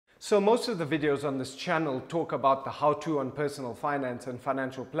So most of the videos on this channel talk about the how-to on personal finance and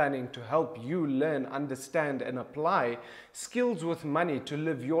financial planning to help you learn, understand and apply skills with money to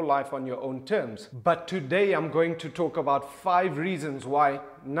live your life on your own terms. But today I'm going to talk about 5 reasons why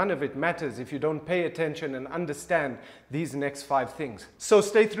none of it matters if you don't pay attention and understand these next 5 things. So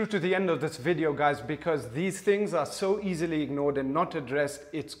stay through to the end of this video, guys, because these things are so easily ignored and not addressed.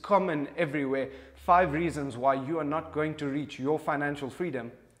 It's common everywhere. 5 reasons why you are not going to reach your financial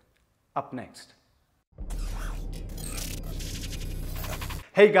freedom. Up next.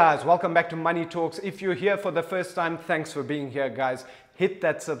 Hey guys, welcome back to Money Talks. If you're here for the first time, thanks for being here, guys. Hit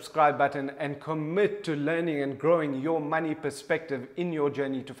that subscribe button and commit to learning and growing your money perspective in your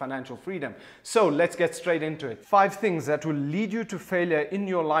journey to financial freedom. So let's get straight into it. 5 things that will lead you to failure in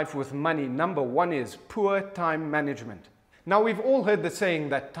your life with money. Number 1 is poor time management. Now, we've all heard the saying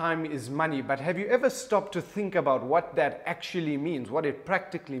that time is money, but have you ever stopped to think about what that actually means, what it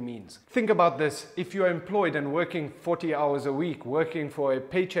practically means? Think about this. If you're employed and working 40 hours a week, working for a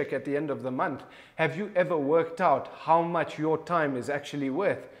paycheck at the end of the month, have you ever worked out how much your time is actually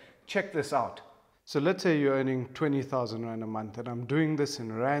worth? Check this out. So let's say you're earning 20,000 Rand a month, and I'm doing this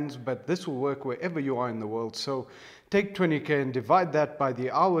in rands, but this will work wherever you are in the world. So take 20K and divide that by the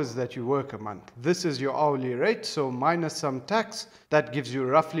hours that you work a month. This is your hourly rate, so minus some tax, that gives you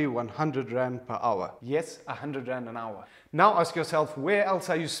roughly 100 Rand per hour. Yes, 100 Rand an hour. Now ask yourself, where else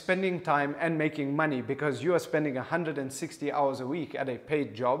are you spending time and making money? Because you are spending 160 hours a week at a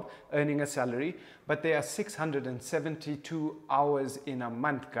paid job, earning a salary, but there are 672 hours in a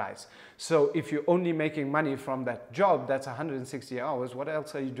month, guys. So if you're only making money from that job, that's 160 hours. What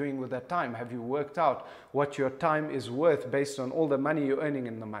else are you doing with that time? Have you worked out what your time is worth based on all the money you're earning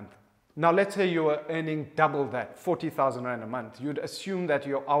in the month? Now, let's say you are earning double that, 40,000 Rand a month. You'd assume that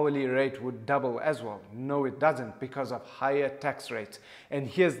your hourly rate would double as well. No, it doesn't, because of higher tax rates. And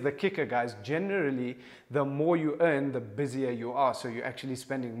here's the kicker, guys. Generally, the more you earn, the busier you are. So you're actually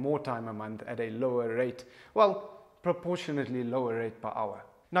spending more time a month at a lower rate. Well, proportionately lower rate per hour.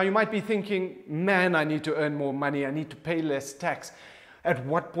 Now, you might be thinking, man, I need to earn more money. I need to pay less tax. At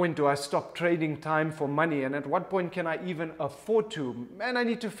what point do I stop trading time for money? And at what point can I even afford to? Man, I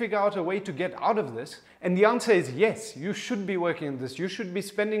need to figure out a way to get out of this. And the answer is yes, you should be working on this. You should be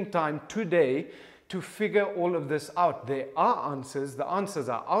spending time today to figure all of this out. There are answers. The answers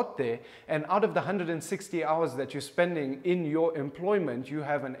are out there. And out of the 160 hours that you're spending in your employment, you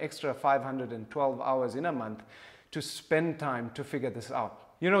have an extra 512 hours in a month to spend time to figure this out.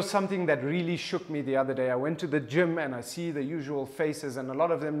 You know, something that really shook me the other day, I went to the gym and I see the usual faces, and a lot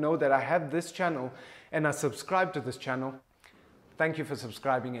of them know that I have this channel and are subscribed to this channel. Thank you for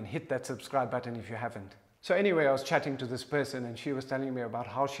subscribing, and hit that subscribe button if you haven't. So anyway, I was chatting to this person and she was telling me about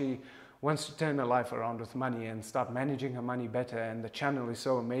how she wants to turn her life around with money and start managing her money better, and the channel is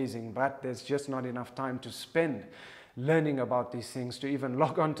so amazing, but there's just not enough time to spend learning about these things to even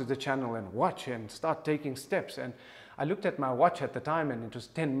log on to the channel and watch and start taking steps. And I looked at my watch at the time and it was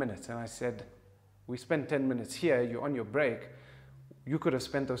 10 minutes, and I said, we spent 10 minutes here, you're on your break. You could have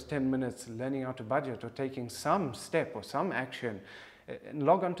spent those 10 minutes learning how to budget or taking some step or some action, and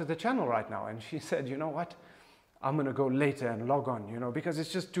log on to the channel right now. And she said, you know what, I'm going to go later and log on, you know, because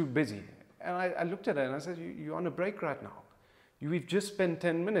it's just too busy. And I looked at her and I said, you're on a break right now. We've just spent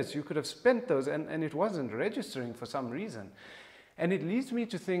 10 minutes. You could have spent those, and it wasn't registering for some reason. And it leads me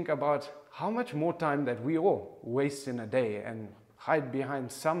to think about how much more time that we all waste in a day and hide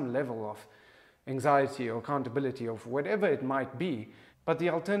behind some level of anxiety or accountability of whatever it might be. But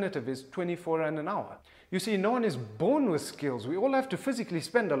the alternative is 24 Rand an hour. You see, no one is born with skills. We all have to physically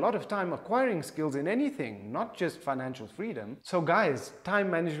spend a lot of time acquiring skills in anything, not just financial freedom. So guys, time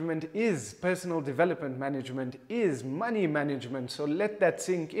management is personal development management, is money management. So let that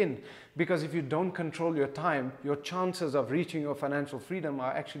sink in, because if you don't control your time, your chances of reaching your financial freedom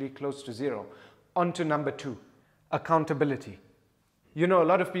are actually close to 0. On to number 2, accountability. You know, a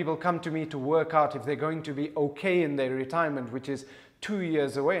lot of people come to me to work out if they're going to be okay in their retirement, which is 2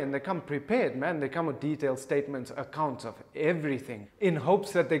 years away, and they come prepared, man. They come with detailed statements, accounts of everything, in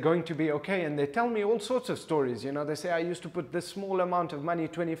hopes that they're going to be okay. And they tell me all sorts of stories. You know, they say, I used to put this small amount of money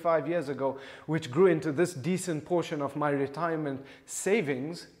 25 years ago, which grew into this decent portion of my retirement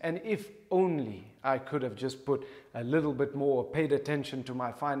savings. And if only I could have just put a little bit more, paid attention to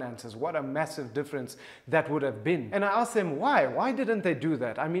my finances, what a massive difference that would have been. And I asked them why. Why didn't they do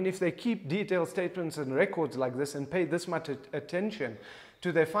that? I mean, if they keep detailed statements and records like this and pay this much attention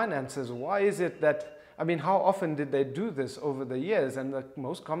to their finances, why is it that, I mean, how often did they do this over the years? And the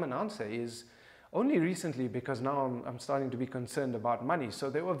most common answer is only recently, because now I'm starting to be concerned about money. So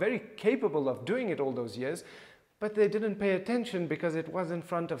they were very capable of doing it all those years, But they didn't pay attention because it wasn't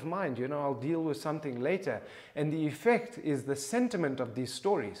front of mind. I'll deal with something later. And the effect is the sentiment of these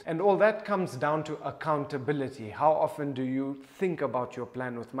stories. And all that comes down to accountability. How often do you think about your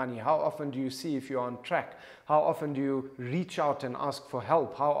plan with money? How often do you see if you're on track? How often do you reach out and ask for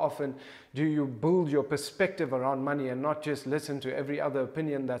help? How often do you build your perspective around money and not just listen to every other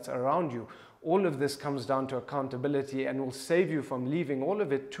opinion that's around you? All of this comes down to accountability and will save you from leaving all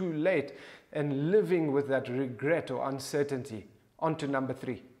of it too late and living with that regret or uncertainty. On to number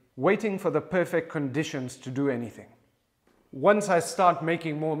 3. Waiting for the perfect conditions to do anything. Once I start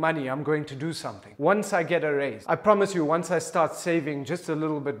making more money, I'm going to do something. Once I get a raise, I promise you, once I start saving just a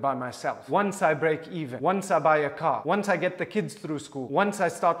little bit by myself, once I break even, once I buy a car, once I get the kids through school, once I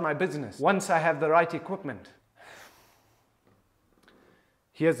start my business, once I have the right equipment.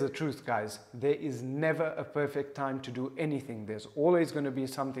 Here's the truth, guys. There is never a perfect time to do anything. There's always going to be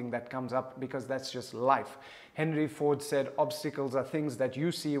something that comes up because that's just life. Henry Ford said, obstacles are things that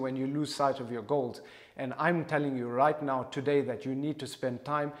you see when you lose sight of your goals. And I'm telling you right now, today, that you need to spend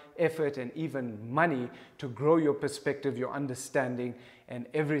time, effort, and even money to grow your perspective, your understanding, and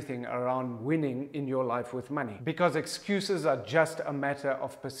everything around winning in your life with money. Because excuses are just a matter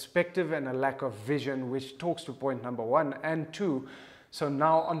of perspective and a lack of vision, which talks to point number 1 and 2. So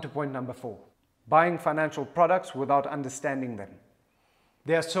now on to point number 4. Buying financial products without understanding them.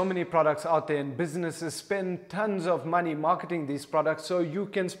 There are so many products out there and businesses spend tons of money marketing these products so you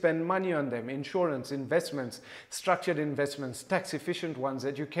can spend money on them. Insurance, investments, structured investments, tax efficient ones,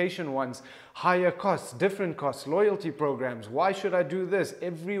 education ones, higher costs, different costs, loyalty programs. Why should I do this?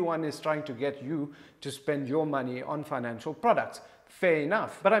 Everyone is trying to get you to spend your money on financial products. Fair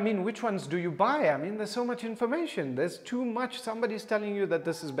enough. But I mean, which ones do you buy? I mean, there's so much information. There's too much. Somebody's telling you that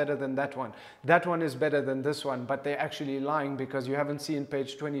this is better than that one. That one is better than this one, but they're actually lying because you haven't seen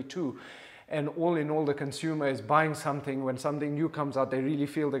page 22. And all in all, the consumer is buying something. When something new comes out, they really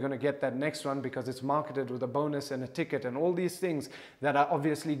feel they're going to get that next one because it's marketed with a bonus and a ticket and all these things that are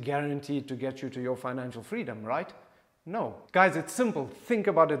obviously guaranteed to get you to your financial freedom, right? No. Guys, it's simple. Think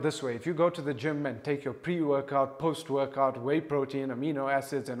about it this way. If you go to the gym and take your pre-workout, post-workout, whey protein, amino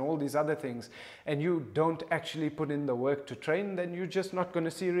acids, and all these other things, and you don't actually put in the work to train, then you're just not going to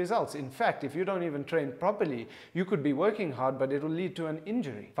see results. In fact, if you don't even train properly, you could be working hard, but it will lead to an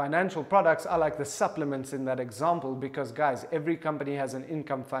injury. Financial products are like the supplements in that example because, guys, every company has an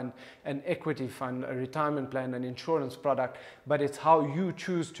income fund, an equity fund, a retirement plan, an insurance product, but it's how you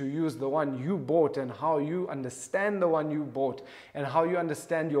choose to use the one you bought and how you understand the one you bought and how you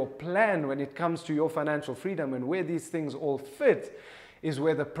understand your plan when it comes to your financial freedom and where these things all fit is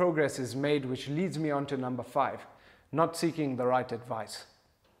where the progress is made, which leads me on to number 5, not seeking the right advice.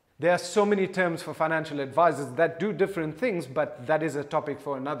 There are so many terms for financial advisors that do different things, but that is a topic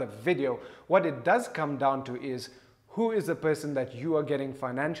for another video. What it does come down to is, who is the person that you are getting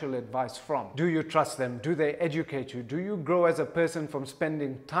financial advice from? Do you trust them? Do they educate you? Do you grow as a person from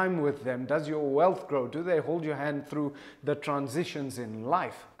spending time with them? Does your wealth grow? Do they hold your hand through the transitions in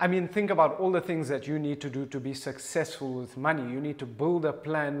life? I mean, think about all the things that you need to do to be successful with money. You need to build a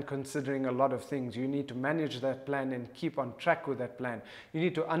plan considering a lot of things. You need to manage that plan and keep on track with that plan. You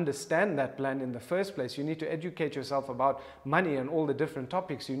need to understand that plan in the first place. You need to educate yourself about money and all the different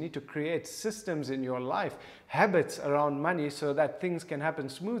topics. You need to create systems in your life, habits around money so that things can happen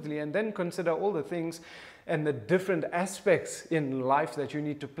smoothly, and then consider all the things and the different aspects in life that you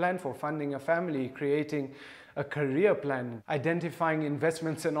need to plan for: funding a family, creating a career plan, identifying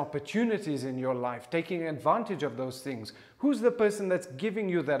investments and opportunities in your life, taking advantage of those things. Who's the person that's giving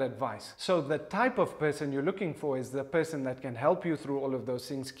you that advice? So the type of person you're looking for is the person that can help you through all of those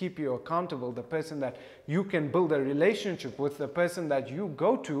things, keep you accountable, the person that you can build a relationship with, the person that you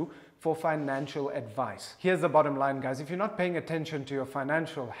go to for financial advice. Here's the bottom line, guys. If you're not paying attention to your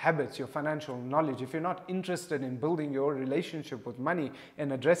financial habits, your financial knowledge, if you're not interested in building your relationship with money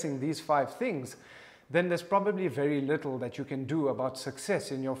and addressing these 5 things, then there's probably very little that you can do about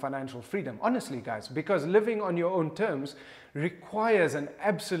success in your financial freedom. Honestly, guys, because living on your own terms requires an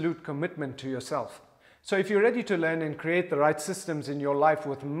absolute commitment to yourself. So if you're ready to learn and create the right systems in your life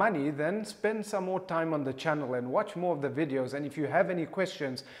with money, then spend some more time on the channel and watch more of the videos. And if you have any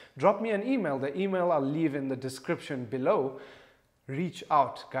questions, drop me an email. The email I'll leave in the description below. Reach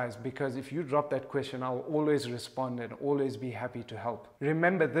out, guys, because if you drop that question, I'll always respond and always be happy to help.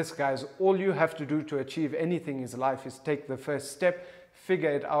 Remember this, guys, all you have to do to achieve anything in life is take the first step,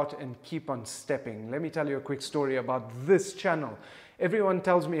 figure it out, and keep on stepping. Let me tell you a quick story about this channel. Everyone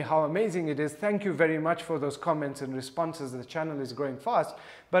tells me how amazing it is. Thank you very much for those comments and responses. The channel is growing fast.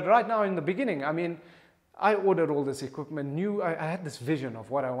 But right now in the beginning, I mean, I ordered all this equipment, knew I had this vision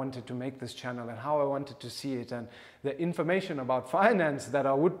of what I wanted to make this channel and how I wanted to see it, and the information about finance that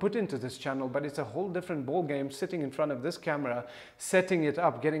I would put into this channel. But it's a whole different ball game sitting in front of this camera, setting it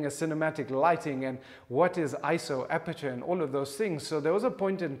up, getting a cinematic lighting, and what is ISO, aperture, and all of those things. So there was a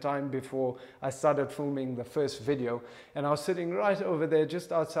point in time before I started filming the first video, and I was sitting right over there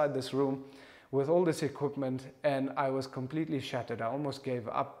just outside this room with all this equipment, and I was completely shattered. I almost gave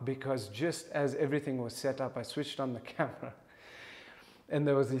up, because just as everything was set up, I switched on the camera and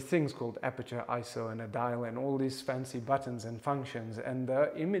there was these things called aperture, ISO, and a dial, and all these fancy buttons and functions, and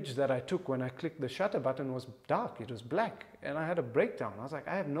the image that I took when I clicked the shutter button was dark, it was black, and I had a breakdown. I was like,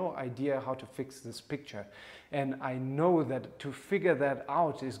 I have no idea how to fix this picture, and I know that to figure that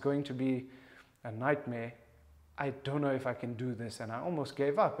out is going to be a nightmare. I don't know if I can do this, and I almost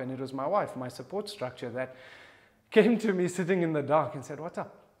gave up. And it was my wife, my support structure, that came to me sitting in the dark and said, "What's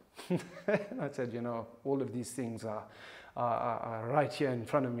up?" I said, "You know, all of these things are right here in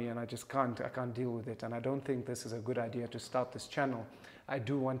front of me, and I can't deal with it, and I don't think this is a good idea to start this channel. I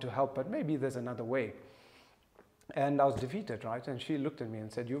do want to help, but maybe there's another way." And I was defeated, right? And she looked at me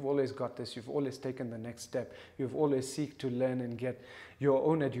and said, "You've always got this. You've always taken the next step. You've always seek to learn and get your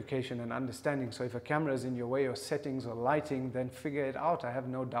own education and understanding. So if a camera is in your way, or settings or lighting, then figure it out. I have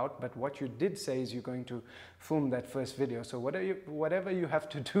no doubt. But what you did say is you're going to film that first video. So whatever you have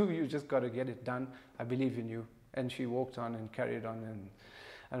to do, you just got to get it done. I believe in you." And she walked on and carried on, and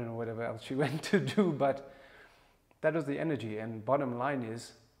I don't know whatever else she went to do, but that was the energy. And bottom line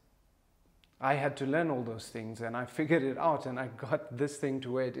is, I had to learn all those things, and I figured it out, and I got this thing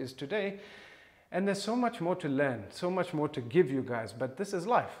to where it is today. And there's so much more to learn, so much more to give you guys, but this is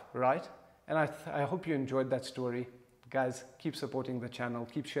life, right? And I hope you enjoyed that story. Guys, keep supporting the channel,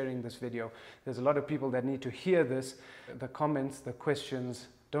 keep sharing this video. There's a lot of people that need to hear this. The comments, the questions,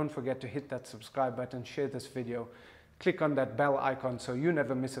 don't forget to hit that subscribe button, share this video, click on that bell icon so you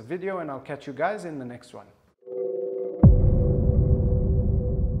never miss a video, and I'll catch you guys in the next one.